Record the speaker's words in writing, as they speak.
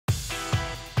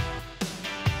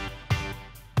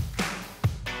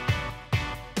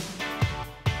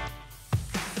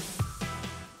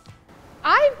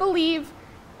believe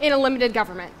in a limited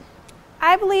government.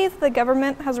 I believe the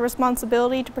government has a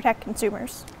responsibility to protect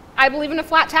consumers. I believe in a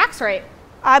flat tax rate.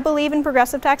 I believe in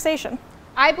progressive taxation.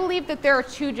 I believe that there are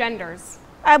two genders.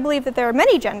 I believe that there are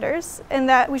many genders and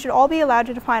that we should all be allowed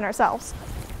to define ourselves.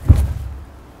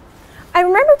 I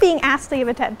remember being asked to give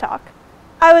a TED Talk.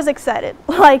 I was excited,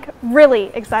 like really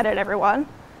excited, everyone.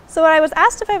 So when I was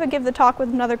asked if I would give the talk with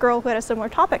another girl who had a similar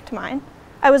topic to mine,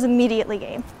 I was immediately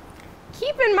game.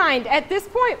 Keep in mind, at this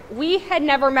point, we had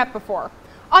never met before.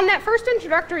 On that first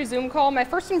introductory Zoom call, my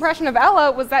first impression of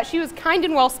Ella was that she was kind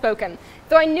and well-spoken,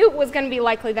 though I knew it was going to be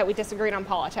likely that we disagreed on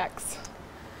politics.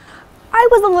 I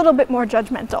was a little bit more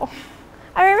judgmental.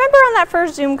 I remember on that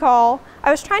first Zoom call, I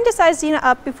was trying to size Deena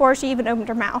up before she even opened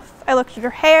her mouth. I looked at her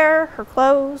hair, her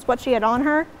clothes, what she had on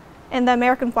her, and the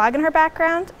American flag in her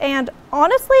background, and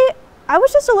honestly, I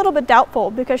was just a little bit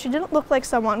doubtful because she didn't look like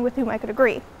someone with whom I could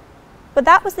agree. But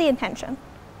that was the intention.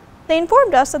 They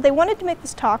informed us that they wanted to make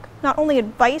this talk not only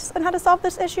advice on how to solve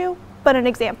this issue, but an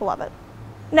example of it.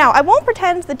 Now, I won't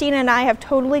pretend that Deena and I have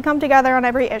totally come together on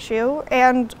every issue,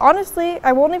 and honestly,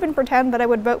 I won't even pretend that I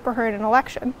would vote for her in an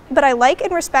election. But I like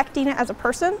and respect Deena as a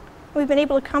person, and we've been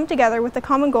able to come together with the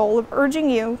common goal of urging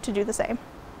you to do the same.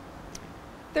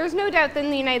 There's no doubt that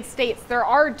in the United States, there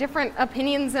are different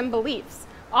opinions and beliefs.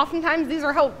 Oftentimes, these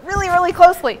are held really, really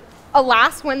closely.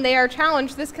 Alas, when they are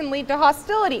challenged, this can lead to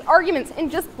hostility, arguments, and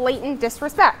just blatant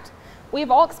disrespect. We've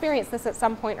all experienced this at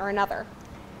some point or another.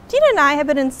 Deena and I have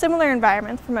been in similar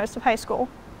environments for most of high school,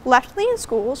 left-leaning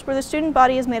schools where the student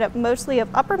body is made up mostly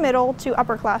of upper middle to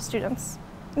upper class students.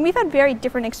 And we've had very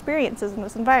different experiences in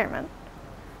this environment.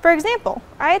 For example,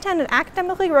 I attend an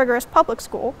academically rigorous public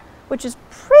school, which is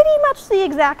pretty much the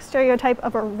exact stereotype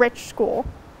of a rich school.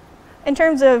 In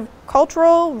terms of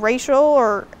cultural, racial,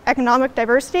 or economic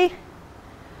diversity,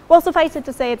 well, suffice it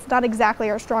to say it's not exactly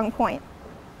our strong point.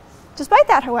 Despite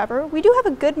that, however, we do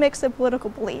have a good mix of political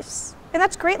beliefs. And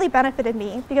that's greatly benefited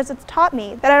me because it's taught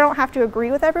me that I don't have to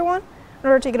agree with everyone in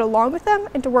order to get along with them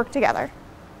and to work together.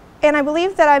 And I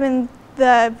believe that I'm in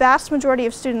the vast majority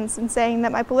of students in saying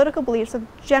that my political beliefs have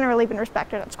generally been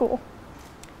respected at school.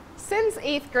 Since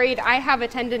 8th grade, I have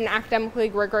attended an academically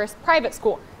rigorous private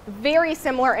school, very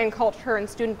similar in culture and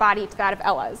student body to that of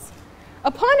Ella's.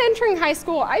 Upon entering high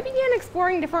school, I began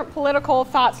exploring different political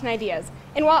thoughts and ideas.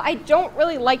 And while I don't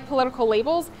really like political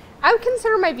labels, I would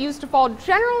consider my views to fall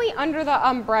generally under the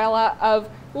umbrella of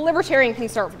libertarian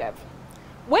conservative.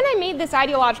 When I made this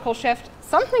ideological shift,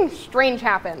 something strange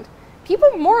happened.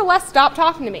 People more or less stopped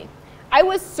talking to me. I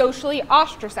was socially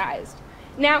ostracized.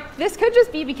 Now, this could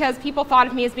just be because people thought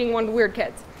of me as being one of the weird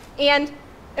kids. And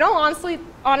in all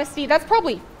honesty, that's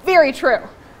probably very true.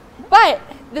 But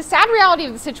the sad reality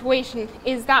of the situation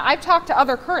is that I've talked to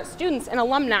other current students and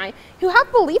alumni who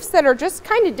have beliefs that are just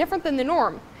kind of different than the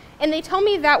norm. And they tell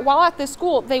me that while at this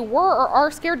school, they were or are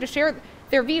scared to share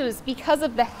their views because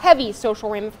of the heavy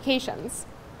social ramifications.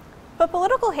 But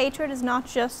political hatred is not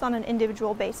just on an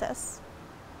individual basis.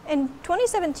 In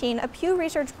 2017, a Pew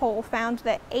Research poll found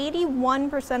that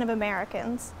 81% of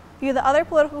Americans view the other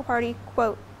political party,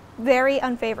 quote, very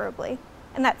unfavorably.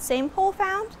 And that same poll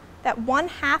found that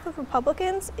 1/2 of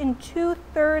Republicans and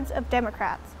 2/3 of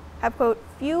Democrats have, quote,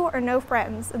 few or no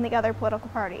friends in the other political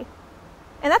party.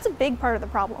 And that's a big part of the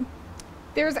problem.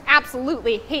 There's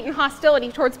absolutely hate and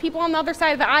hostility towards people on the other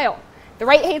side of the aisle. The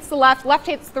right hates the left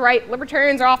hates the right,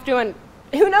 libertarians are off doing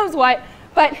who knows what,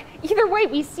 but either way,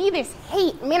 we see this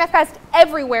hate manifest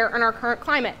everywhere in our current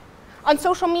climate. On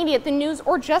social media, the news,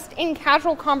 or just in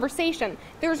casual conversation,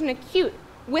 there's an acute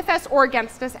with us or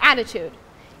against us attitude.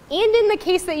 And in the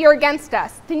case that you're against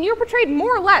us, then you're portrayed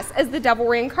more or less as the devil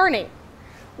reincarnate.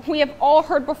 We have all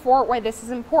heard before why this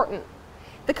is important.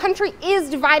 The country is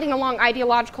dividing along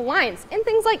ideological lines, and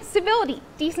things like civility,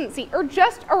 decency, or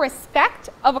just a respect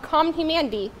of a common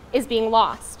humanity is being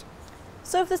lost.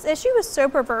 So if this issue is so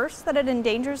perverse that it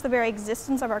endangers the very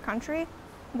existence of our country,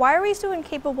 why are we so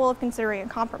incapable of considering a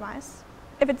compromise?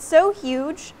 If it's so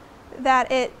huge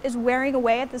that it is wearing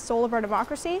away at the soul of our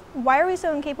democracy, why are we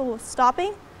so incapable of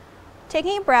stopping,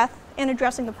 taking a breath, and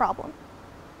addressing the problem?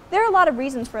 There are a lot of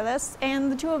reasons for this,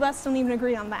 and the two of us don't even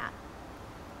agree on that.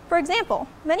 For example,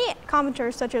 many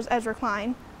commenters such as Ezra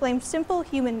Klein blame simple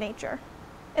human nature.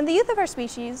 In the youth of our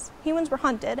species, humans were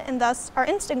hunted, and thus our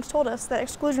instincts told us that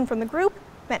exclusion from the group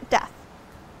meant death.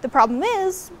 The problem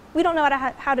is, we don't know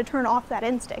how to turn off that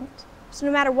instinct. So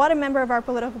no matter what a member of our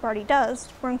political party does,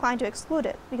 we're inclined to exclude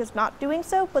it, because not doing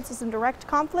so puts us in direct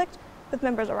conflict with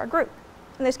members of our group,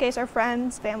 in this case our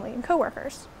friends, family, and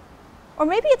coworkers. Or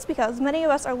maybe it's because many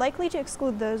of us are likely to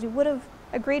exclude those we would have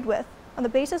agreed with on the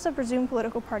basis of presumed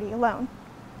political party alone.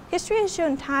 History has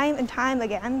shown time and time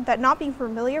again that not being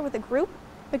familiar with a group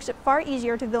makes it far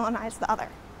easier to villainize the other.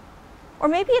 Or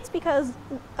maybe it's because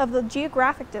of the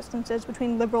geographic distances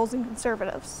between liberals and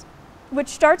conservatives, which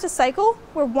starts a cycle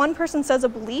where one person says a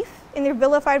belief and they're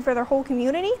vilified for their whole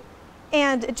community,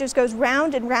 and it just goes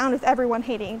round and round with everyone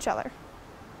hating each other.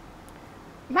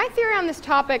 My theory on this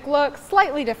topic looks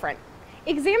slightly different.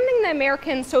 Examining the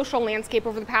American social landscape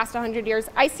over the past 100 years,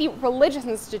 I see religious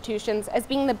institutions as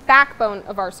being the backbone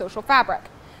of our social fabric.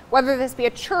 Whether this be a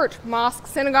church, mosque,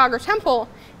 synagogue, or temple,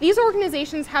 these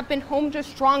organizations have been home to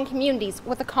strong communities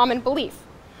with a common belief.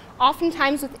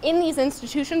 Oftentimes within these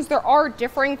institutions there are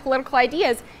differing political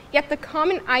ideas, yet the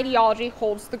common ideology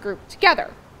holds the group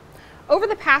together. Over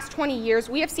the past 20 years,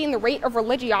 we have seen the rate of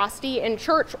religiosity in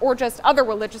church or just other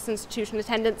religious institution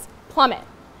attendance plummet.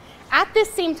 At this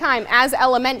same time, as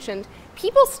Ella mentioned,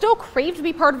 people still crave to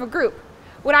be part of a group.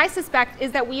 What I suspect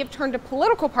is that we have turned to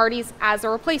political parties as a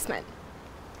replacement.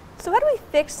 So how do we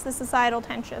fix the societal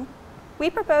tension? We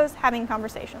propose having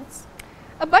conversations.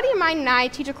 A buddy of mine and I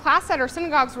teach a class at our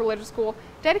synagogue's religious school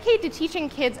dedicated to teaching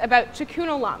kids about tikkun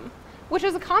olam, which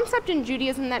is a concept in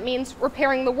Judaism that means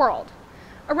repairing the world.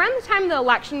 Around the time of the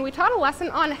election, we taught a lesson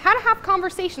on how to have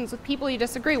conversations with people you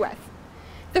disagree with.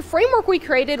 The framework we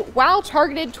created, while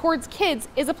targeted towards kids,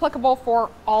 is applicable for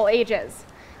all ages.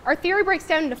 Our theory breaks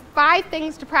down into 5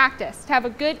 things to practice to have a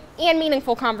good and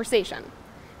meaningful conversation.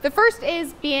 The first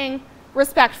is being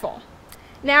respectful.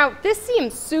 Now, this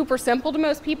seems super simple to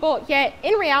most people, yet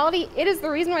in reality, it is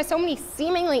the reason why so many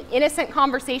seemingly innocent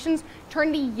conversations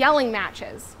turn to yelling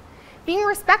matches. Being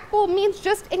respectful means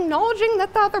just acknowledging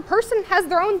that the other person has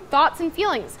their own thoughts and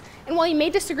feelings, and while you may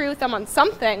disagree with them on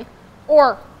something,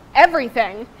 or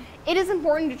everything, it is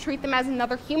important to treat them as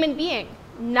another human being,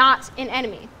 not an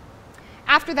enemy.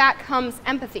 After that comes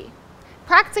empathy.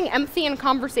 Practicing empathy in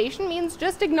conversation means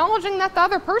just acknowledging that the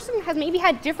other person has maybe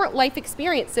had different life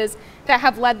experiences that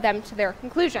have led them to their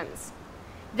conclusions.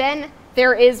 Then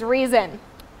there is reason.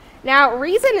 Now,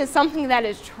 reason is something that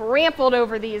is trampled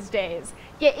over these days,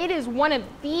 yet it is one of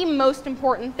the most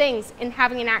important things in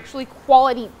having an actually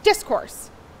quality discourse.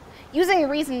 Using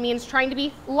reason means trying to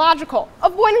be logical,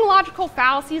 avoiding logical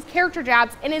fallacies, character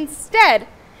jabs, and instead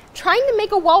trying to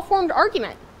make a well-formed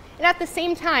argument, and at the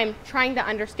same time trying to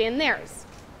understand theirs.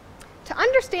 To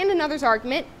understand another's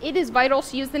argument, it is vital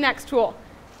to use the next tool,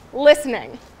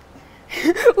 listening.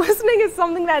 Listening is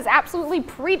something that is absolutely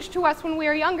preached to us when we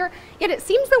are younger, yet it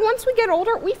seems that once we get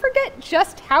older, we forget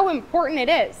just how important it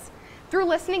is. Through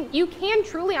listening, you can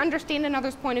truly understand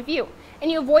another's point of view,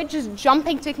 and you avoid just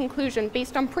jumping to conclusion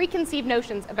based on preconceived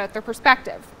notions about their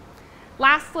perspective.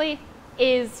 Lastly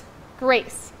is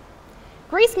grace.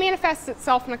 Grace manifests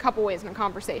itself in a couple ways in a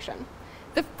conversation.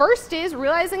 The first is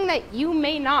realizing that you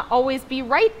may not always be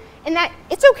right and that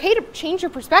it's okay to change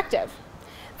your perspective.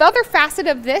 The other facet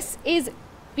of this is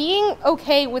being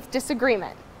okay with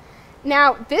disagreement.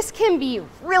 Now, this can be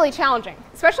really challenging,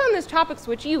 especially on those topics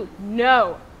which you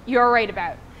know you're right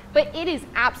about, but it is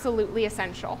absolutely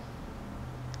essential.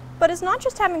 But it's not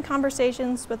just having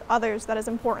conversations with others that is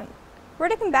important. We're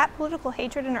to combat political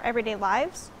hatred in our everyday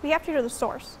lives, we have to go to the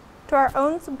source, to our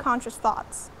own subconscious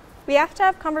thoughts. We have to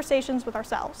have conversations with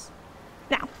ourselves.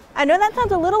 Now, I know that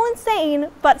sounds a little insane,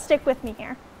 but stick with me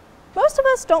here. Most of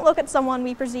us don't look at someone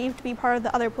we perceive to be part of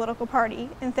the other political party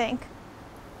and think,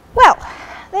 well,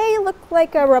 they look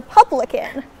like a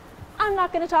Republican. I'm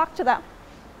not going to talk to them.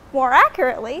 More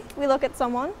accurately, we look at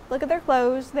someone, look at their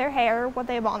clothes, their hair, what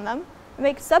they have on them, and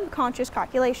make subconscious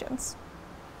calculations.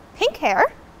 Pink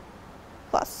hair,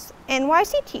 plus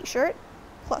NYC t-shirt,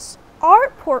 plus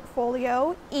art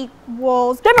portfolio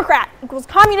equals Democrat, equals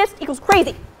communist, equals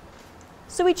crazy.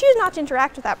 So we choose not to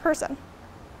interact with that person.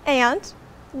 And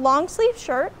long sleeve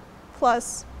shirt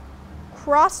plus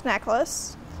cross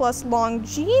necklace plus long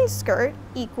jean skirt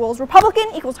equals Republican,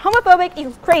 equals homophobic,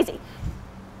 equals crazy.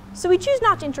 So we choose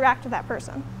not to interact with that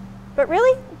person. But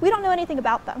really, we don't know anything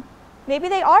about them. Maybe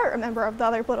they are a member of the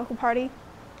other political party.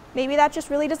 Maybe that just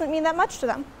really doesn't mean that much to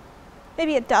them.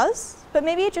 Maybe it does, but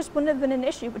maybe it just wouldn't have been an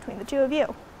issue between the two of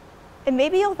you. And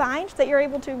maybe you'll find that you're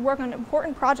able to work on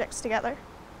important projects together,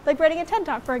 like writing a TED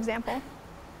Talk, for example.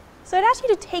 So I'd ask you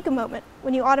to take a moment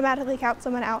when you automatically count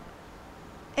someone out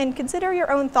and consider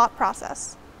your own thought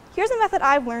process. Here's a method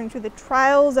I've learned through the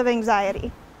trials of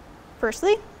anxiety.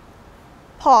 Firstly,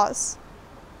 pause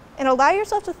and allow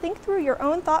yourself to think through your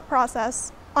own thought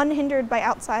process unhindered by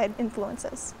outside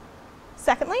influences.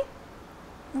 Secondly,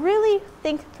 really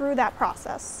think through that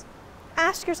process.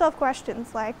 Ask yourself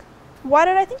questions like, why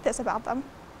did I think this about them?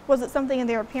 Was it something in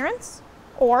their appearance?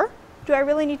 Or do I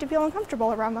really need to feel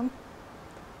uncomfortable around them?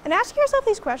 And asking yourself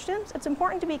these questions, it's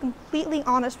important to be completely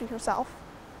honest with yourself.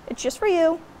 It's just for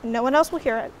you, and no one else will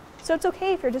hear it, so it's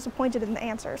okay if you're disappointed in the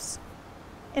answers.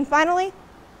 And finally,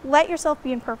 let yourself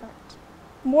be imperfect.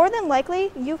 More than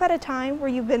likely, you've had a time where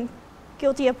you've been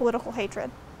guilty of political hatred,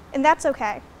 and that's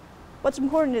okay. What's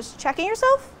important is checking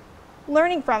yourself,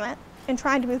 learning from it, and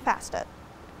trying to move past it.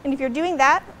 And if you're doing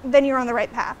that, then you're on the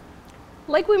right path.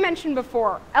 Like we mentioned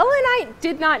before, Ella and I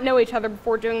did not know each other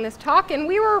before doing this talk, and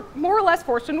we were more or less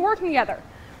forced into working together.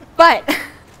 But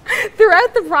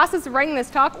throughout the process of writing this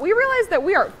talk, we realized that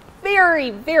we are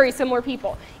very, very similar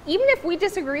people, even if we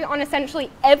disagree on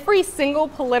essentially every single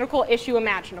political issue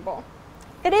imaginable.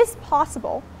 It is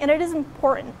possible, and it is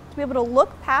important to be able to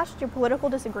look past your political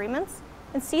disagreements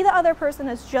and see the other person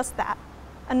as just that,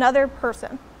 another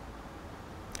person.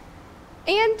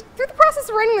 And through the process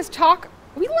of writing this talk,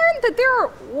 we learned that there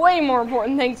are way more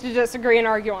important things to disagree and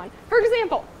argue on. For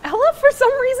example, Ella, for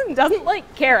some reason, doesn't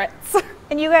like carrots.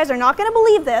 And you guys are not going to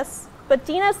believe this, but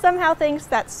Deena somehow thinks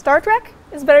that Star Trek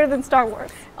is better than Star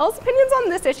Wars. Ella's opinions on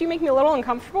this issue make me a little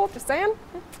uncomfortable, just saying.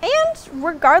 And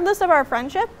regardless of our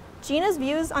friendship, Gina's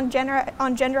views on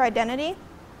gender identity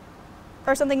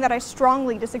are something that I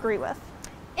strongly disagree with.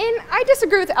 And I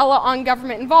disagree with Ella on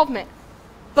government involvement.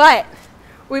 But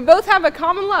we both have a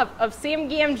common love of Sam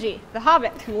Gamgee, the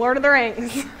Hobbit from Lord of the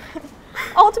Rings.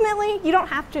 Ultimately, you don't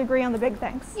have to agree on the big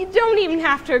things. You don't even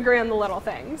have to agree on the little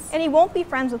things. And you won't be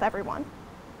friends with everyone.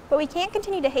 But we can't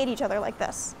continue to hate each other like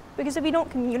this, because if we don't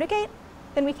communicate,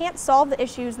 then we can't solve the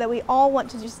issues that we all want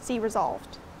to just see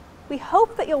resolved. We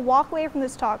hope that you'll walk away from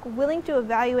this talk willing to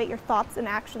evaluate your thoughts and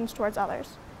actions towards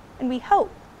others. And we hope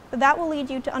that that will lead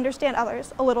you to understand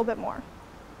others a little bit more.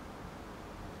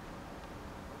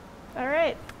 All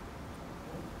right.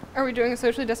 Are we doing a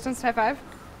socially distanced high five?